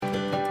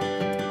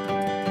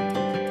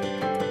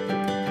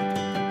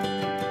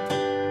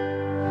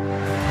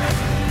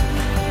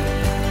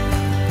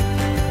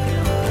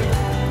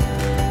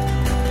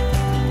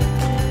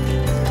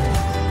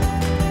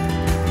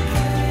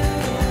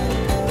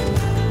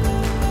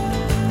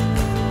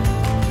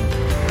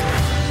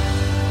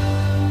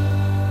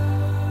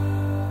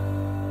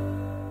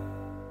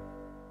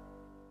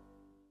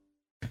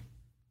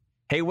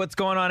Hey, what's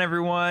going on,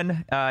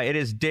 everyone? It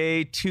is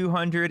day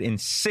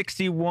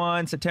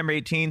 261, September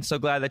 18th. So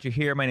glad that you're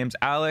here. My name's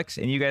Alex,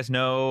 and you guys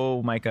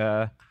know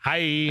Micah.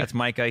 Hi. That's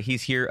Micah.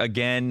 He's here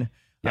again.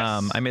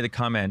 Yes. I made the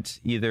comment,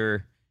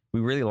 either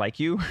we really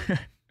like you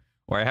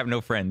or I have no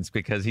friends,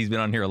 because he's been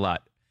on here a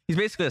lot. He's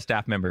basically a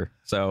staff member.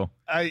 So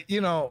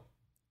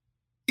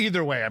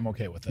either way, I'm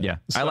okay with it. yeah,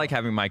 So, I like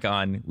having Micah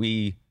on.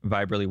 We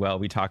vibe really well.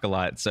 We talk a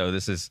lot. So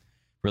this is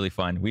really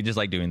fun. We just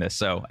like doing this.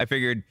 So I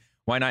figured,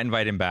 why not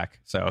invite him back?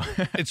 So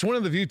it's one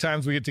of the few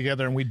times we get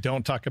together and we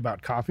don't talk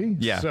about coffee.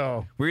 yeah.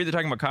 So we're either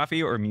talking about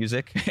coffee or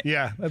music.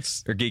 yeah,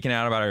 that's Or geeking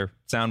out about our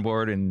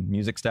soundboard and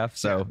music stuff.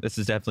 So this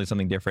is definitely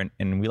something different,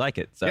 and we like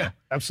it. So yeah,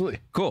 absolutely.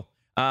 cool.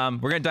 We're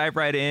going to dive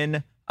right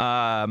in.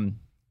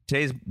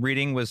 Today's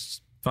reading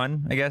was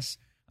fun, I guess.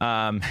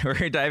 We're going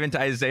to dive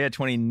into Isaiah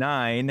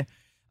 29.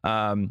 Did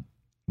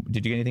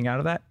you get anything out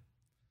of that?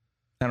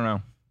 I don't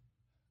know.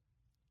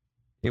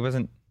 It was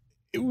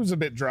a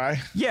bit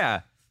dry.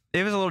 Yeah,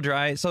 it was a little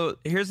dry. So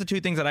here's the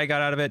two things that I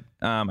got out of it.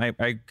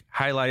 I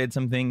highlighted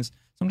some things.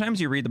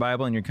 Sometimes you read the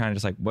Bible and you're kind of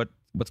just like,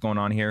 what's going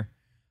on here?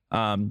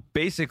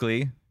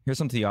 Basically, here's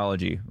some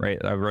theology, right?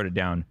 I wrote it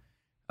down.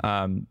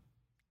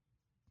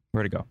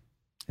 Where'd it go?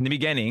 In the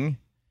beginning,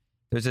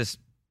 there's this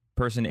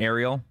person,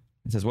 Ariel.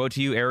 It says, "Woe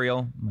to you,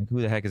 Ariel." I'm like,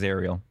 who the heck is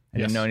Ariel? I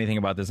didn't know anything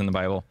about this in the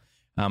Bible.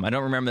 I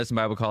don't remember this in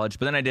Bible college,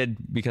 but then I did,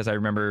 because I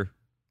remember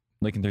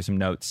looking through some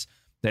notes,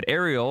 that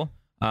Ariel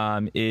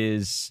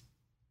is...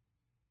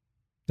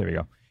 There we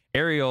go.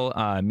 Ariel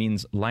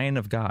means Lion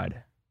of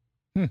God.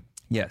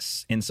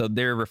 Yes. And so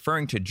they're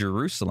referring to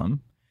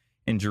Jerusalem,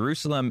 and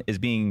Jerusalem is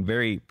being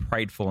very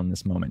prideful in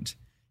this moment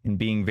and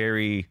being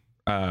very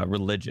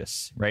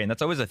religious, right? And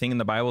that's always a thing in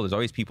the Bible. There's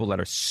always people that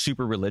are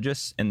super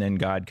religious, and then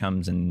God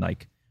comes and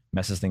like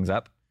messes things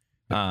up.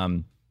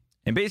 And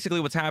basically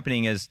what's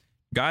happening is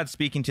God's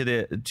speaking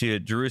to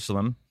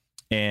Jerusalem,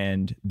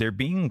 and they're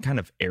being kind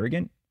of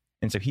arrogant.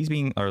 And so he's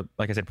being, or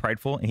like I said,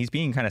 prideful, and he's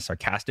being kind of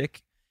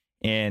sarcastic.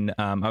 And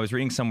I was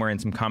reading somewhere in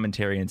some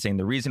commentary and saying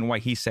the reason why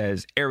he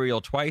says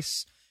Ariel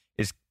twice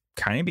is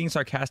kind of being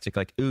sarcastic,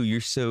 like, "Ooh,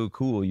 you're so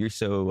cool. You're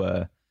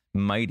so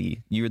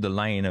mighty. You're the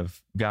Lion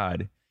of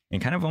God."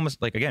 And kind of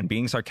almost like, again,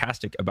 being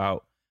sarcastic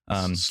about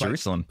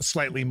Jerusalem.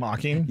 Slightly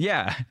mocking.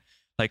 Yeah.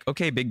 Like,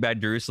 okay, big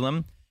bad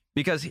Jerusalem.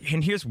 Because,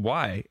 and here's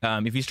why.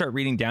 If you start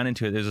reading down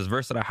into it, there's this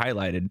verse that I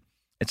highlighted.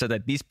 It said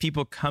that these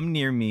people come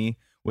near me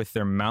with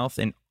their mouth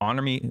and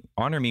honor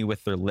me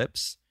with their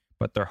lips,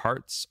 but their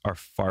hearts are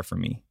far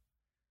from me.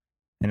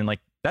 And then,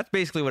 like, that's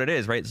basically what it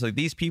is, right? So like,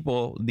 these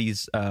people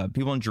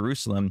in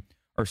Jerusalem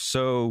are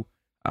so,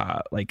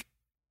 like,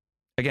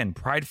 again,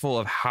 prideful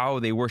of how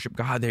they worship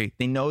God.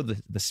 They know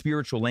the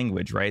spiritual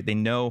language, right? They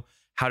know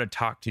how to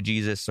talk to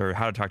Jesus or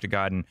how to talk to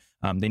God, and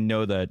they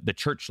know the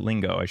church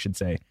lingo, I should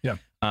say. Yeah.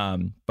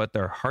 But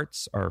their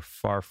hearts are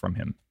far from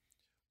Him.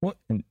 Well,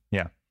 and,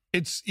 yeah.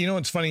 It's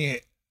it's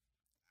funny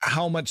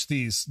how much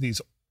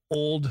these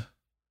old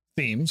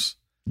themes.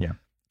 Yeah.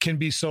 Can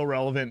be so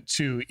relevant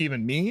to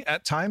even me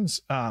at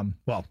times.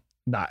 Well,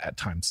 not at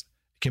times.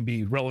 It can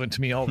be relevant to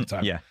me all the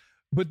time. Yeah.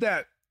 But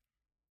that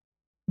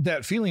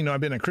feeling,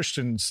 I've been a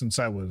Christian since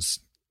I was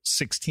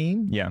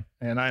 16. Yeah.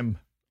 And I'm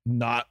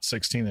not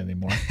 16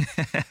 anymore.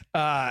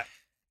 And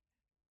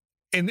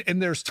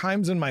there's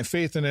times in my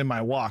faith and in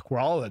my walk where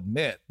I'll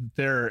admit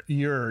you're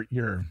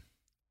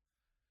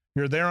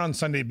there on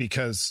Sunday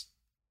because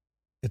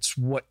it's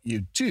what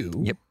you do.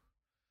 Yep.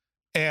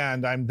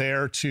 And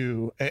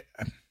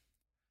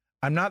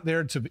I'm not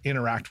there to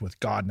interact with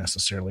God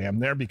necessarily. I'm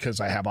there because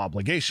I have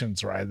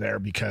obligations, or I'm there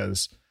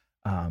because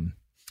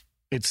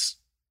it's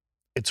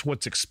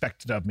what's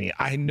expected of me.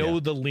 I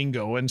know the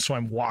lingo, and so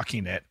I'm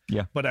walking it.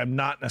 Yeah. But I'm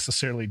not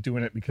necessarily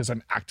doing it because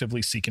I'm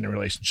actively seeking a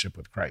relationship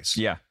with Christ.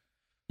 Yeah.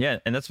 Yeah.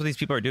 And that's what these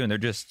people are doing. They're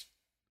just,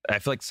 I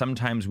feel like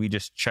sometimes we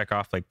just check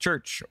off like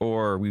church,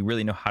 or we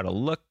really know how to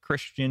look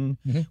Christian.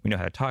 Mm-hmm. We know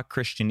how to talk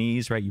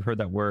Christianese, right? You heard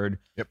that word.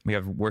 Yep. We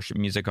have worship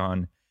music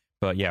on,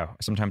 but yeah,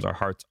 sometimes our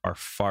hearts are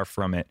far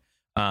from it.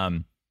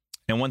 And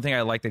one thing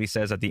I like that he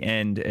says at the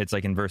end, it's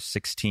like in verse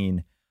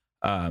 16,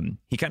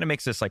 he kind of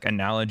makes this like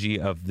analogy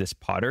of this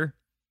potter.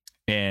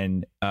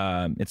 And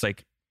it's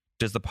like,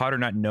 does the potter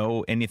not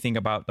know anything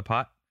about the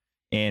pot?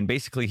 And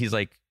basically he's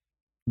like,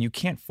 you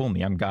can't fool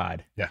me. I'm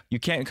God. Yeah. You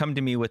can't come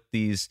to me with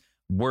these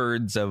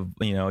words of,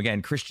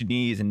 again,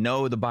 Christianese, and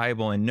know the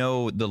Bible and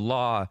know the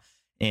law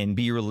and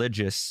be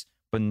religious,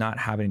 but not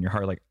have it in your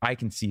heart. Like, I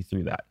can see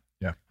through that.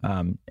 Yeah.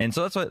 And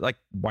so that's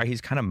why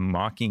he's kind of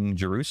mocking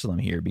Jerusalem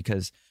here,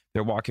 because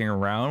they're walking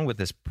around with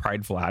this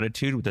prideful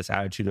attitude, with this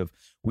attitude of,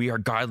 we are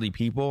godly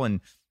people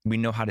and we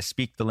know how to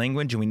speak the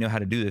language and we know how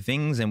to do the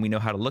things and we know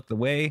how to look the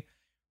way,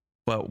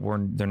 but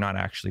they're not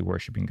actually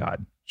worshiping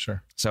God.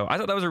 Sure. So I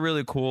thought that was a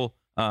really cool,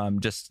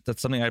 that's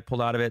something I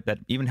pulled out of it that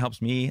even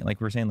helps me. Like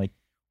we were saying, like,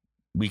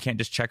 we can't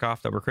just check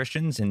off that we're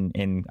Christians,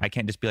 and I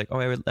can't just be like,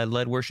 oh, I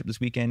led worship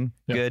this weekend.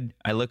 Yep. Good.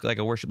 I look like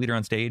a worship leader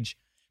on stage,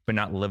 but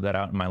not live that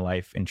out in my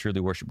life and truly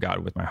worship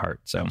God with my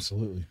heart. So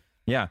absolutely.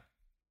 Yeah.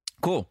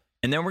 Cool.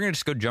 And then we're going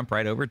to just jump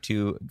right over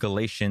to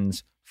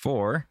Galatians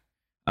 4.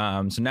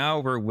 So now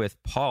we're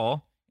with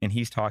Paul, and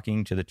he's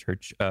talking to the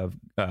church of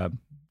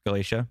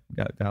Galatia.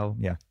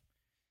 Yeah.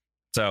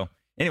 So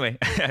anyway,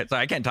 so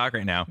I can't talk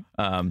right now.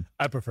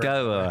 I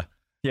prefer.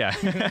 Yeah.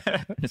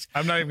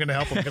 I'm not even going to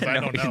help him because I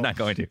don't know. He's not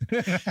going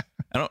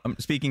to.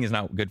 Speaking is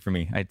not good for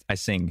me. I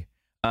sing.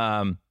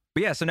 But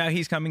yeah, so now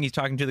he's coming. He's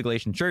talking to the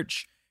Galatian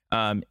church,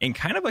 and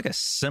kind of like a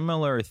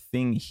similar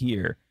thing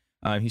here.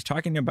 He's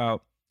talking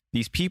about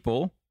these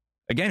people,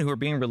 again, who are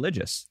being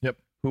religious. Yep.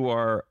 Who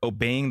are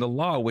obeying the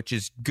law, which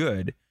is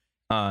good.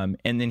 And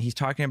then he's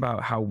talking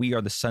about how we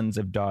are the sons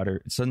and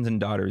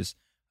daughters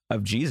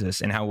of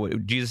Jesus, and how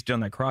what Jesus did on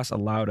that cross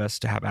allowed us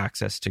to have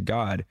access to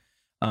God.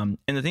 And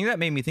the thing that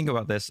made me think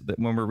about this, that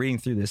when we're reading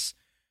through this,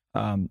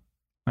 Micah,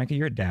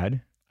 you're a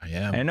dad. I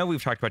am. I know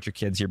we've talked about your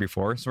kids here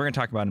before, so we're going to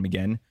talk about them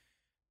again.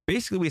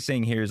 Basically, what he's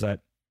saying here is that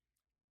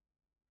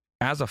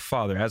as a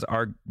father, as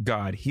our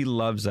God, he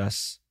loves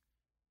us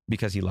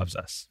because he loves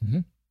us. Mm-hmm.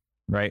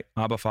 Right?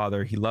 Abba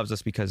Father, he loves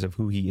us because of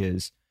who he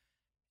is.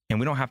 And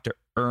we don't have to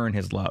earn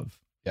his love.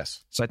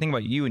 Yes. So I think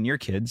about you and your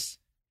kids.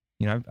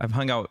 You know, I've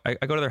hung out, I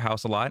go to their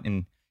house a lot,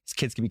 and his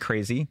kids can be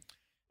crazy.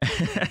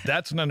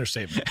 That's an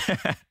understatement.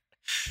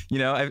 You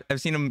know,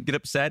 I've seen them get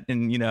upset,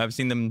 and, you know, I've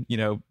seen them, you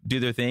know, do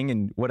their thing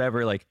and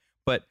whatever, like,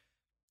 but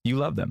you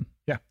love them.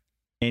 Yeah.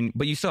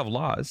 But you still have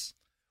laws,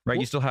 right?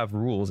 Well, you still have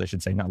rules, I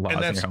should say, not laws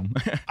in your home.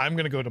 I'm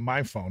going to go to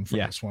my phone for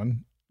this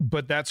one.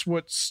 But that's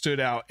what stood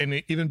out.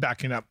 And even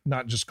backing up,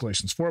 not just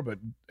Galatians 4, but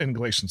in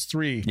Galatians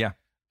 3. Yeah.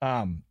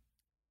 I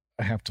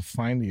have to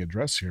find the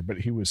address here,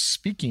 but he was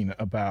speaking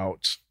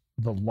about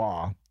the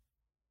law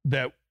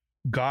that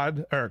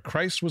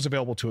Christ was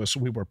available to us.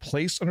 We were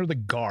placed under the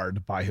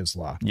guard by his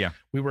law. Yeah.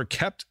 We were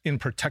kept in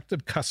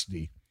protective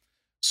custody,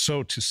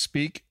 so to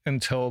speak,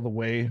 until the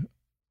way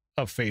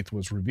of faith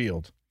was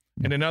revealed.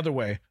 In another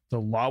way, the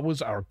law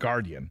was our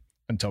guardian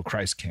until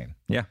Christ came.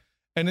 Yeah.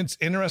 And it's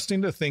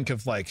interesting to think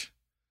of like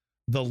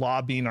the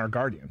law being our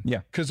guardian.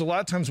 Yeah. Because a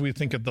lot of times we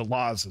think of the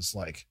laws as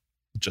like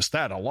just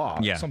that, a law,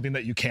 something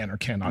that you can or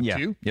cannot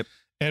do. Yep.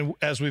 And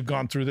as we've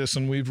gone through this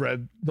and we've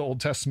read the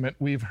Old Testament,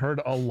 we've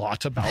heard a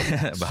lot about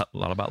laws. a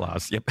lot about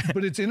laws. Yep.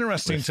 But it's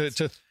interesting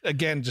to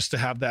again, just to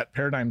have that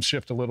paradigm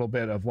shift a little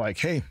bit of like,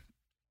 hey,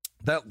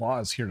 that law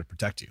is here to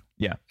protect you.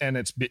 Yeah. And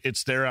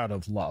it's there out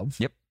of love.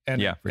 Yep.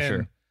 And for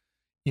sure.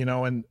 You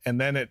know, and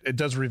then it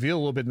does reveal a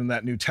little bit in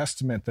that New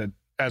Testament that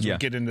as we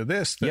get into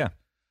this,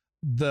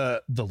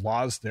 that the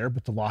law's there,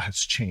 but the law has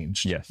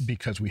changed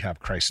because we have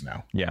Christ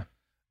now. Yeah.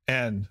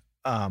 And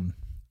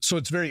so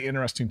it's very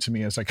interesting to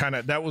me as I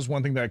that was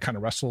one thing that I kind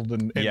of wrestled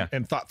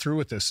and thought through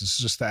with this, is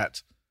just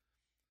that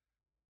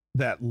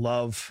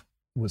love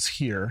was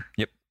here.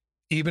 Yep.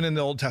 Even in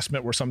the Old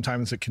Testament, where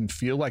sometimes it can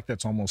feel like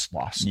that's almost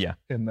lost. Yeah.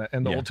 In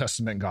the Old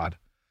Testament God.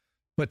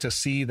 But to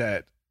see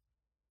that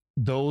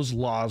those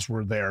laws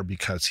were there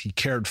because he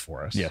cared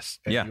for us. Yes.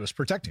 And he was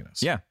protecting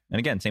us. Yeah. And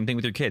again, same thing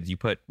with your kids. You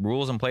put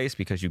rules in place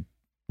because you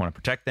want to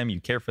protect them. You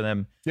care for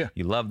them. Yeah.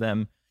 You love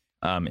them.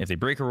 If they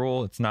break a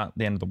rule, it's not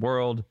the end of the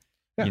world.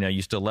 Yeah. You know,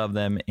 you still love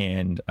them.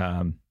 And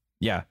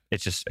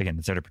it's just, again,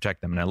 it's there to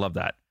protect them. And I love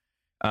that.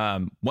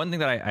 One thing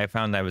that I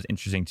found that was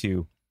interesting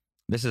too,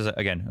 this is,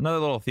 again, another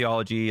little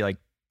theology, like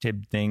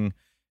tib thing,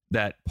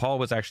 that Paul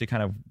was actually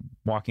kind of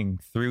walking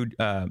through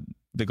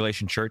the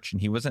Galatian church, and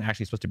he wasn't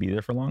actually supposed to be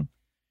there for long.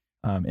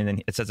 And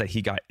then it says that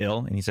he got ill,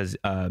 and he says,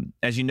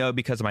 as you know,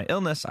 because of my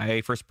illness,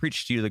 I first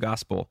preached to you the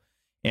gospel.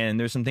 And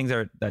there's some things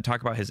that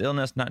talk about his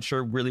illness, not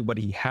sure really what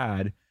he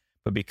had,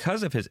 but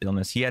because of his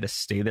illness, he had to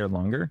stay there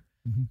longer,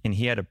 and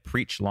he had to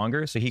preach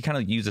longer. So he kind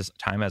of uses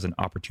time as an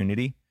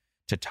opportunity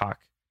to talk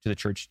to the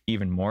church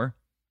even more.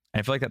 And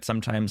I feel like that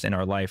sometimes in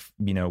our life,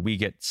 you know, we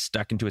get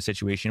stuck into a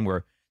situation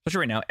where,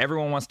 especially right now,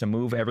 everyone wants to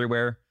move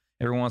everywhere.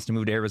 Everyone wants to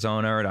move to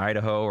Arizona or to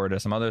Idaho or to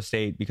some other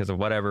state because of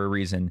whatever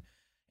reason.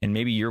 And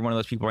maybe you're one of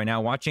those people right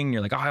now watching, and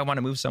you're like, oh, I want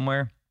to move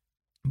somewhere.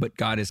 But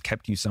God has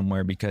kept you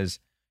somewhere because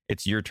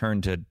it's your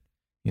turn to,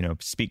 you know,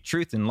 speak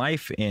truth in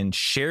life and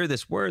share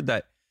this word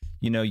that,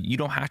 you know, you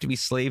don't have to be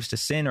slaves to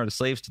sin or the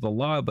slaves to the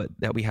law, but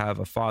that we have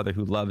a Father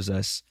who loves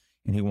us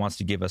and who wants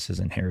to give us his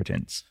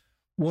inheritance.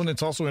 Well, and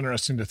it's also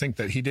interesting to think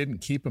that he didn't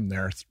keep him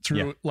there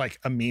through like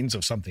a means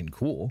of something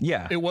cool.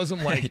 Yeah. It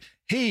wasn't like,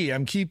 hey,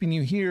 I'm keeping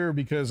you here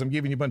because I'm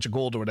giving you a bunch of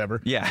gold or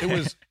whatever. Yeah. It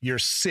was, you're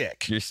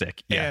sick. You're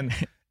sick. Yeah.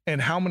 And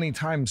how many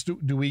times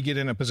do we get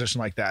in a position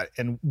like that?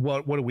 And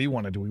what do we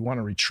want to do? We want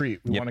to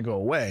retreat. We want to go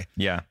away.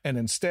 Yeah. And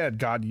instead,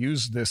 God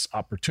used this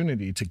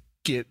opportunity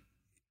to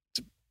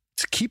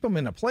keep him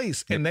in a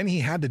place. And then he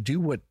had to do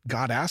what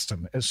God asked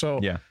him. And so,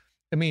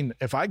 I mean,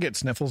 if I get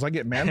sniffles, I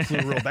get man flu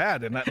real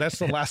bad. And that's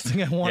the last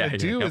thing I want to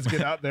do is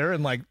get out there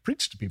and like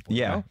preach to people.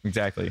 Yeah, you know?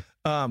 exactly.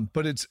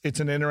 But it's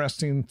an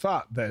interesting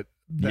thought that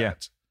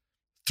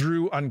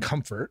through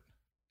uncomfort,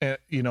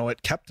 you know,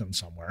 it kept him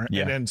somewhere.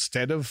 Yeah. And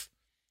instead of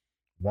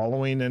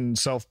wallowing in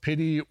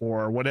self-pity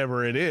or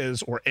whatever it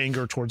is, or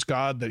anger towards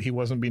God that he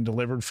wasn't being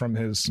delivered from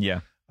his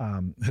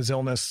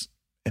illness,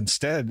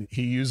 instead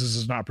he uses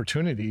as an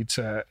opportunity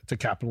to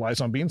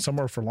capitalize on being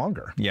somewhere for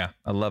longer. Yeah,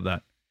 I love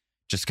that.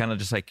 just kind of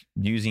just like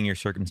using your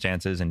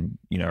circumstances and,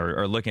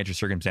 or looking at your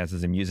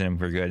circumstances and using them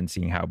for good and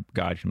seeing how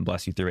God can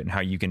bless you through it and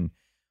how you can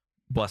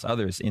bless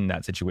others in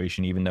that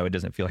situation, even though it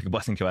doesn't feel like a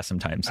blessing to us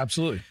sometimes.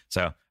 Absolutely.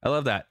 So I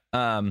love that.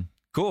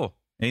 Cool.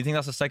 Anything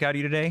else that stuck out to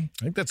you today?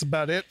 I think that's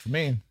about it for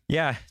me.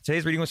 Yeah.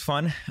 Today's reading was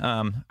fun.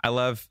 I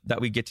love that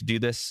we get to do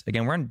this.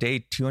 Again, we're on day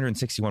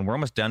 261. We're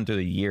almost done through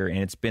the year, and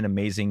it's been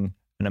amazing.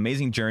 An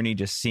amazing journey,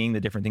 just seeing the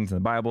different things in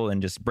the Bible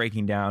and just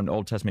breaking down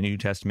Old Testament, New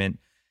Testament,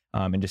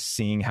 and just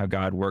seeing how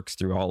God works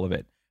through all of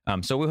it.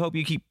 So we hope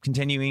you keep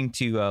continuing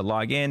to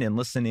log in and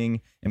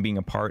listening and being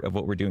a part of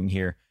what we're doing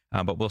here.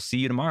 But we'll see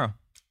you tomorrow.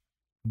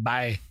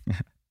 Bye.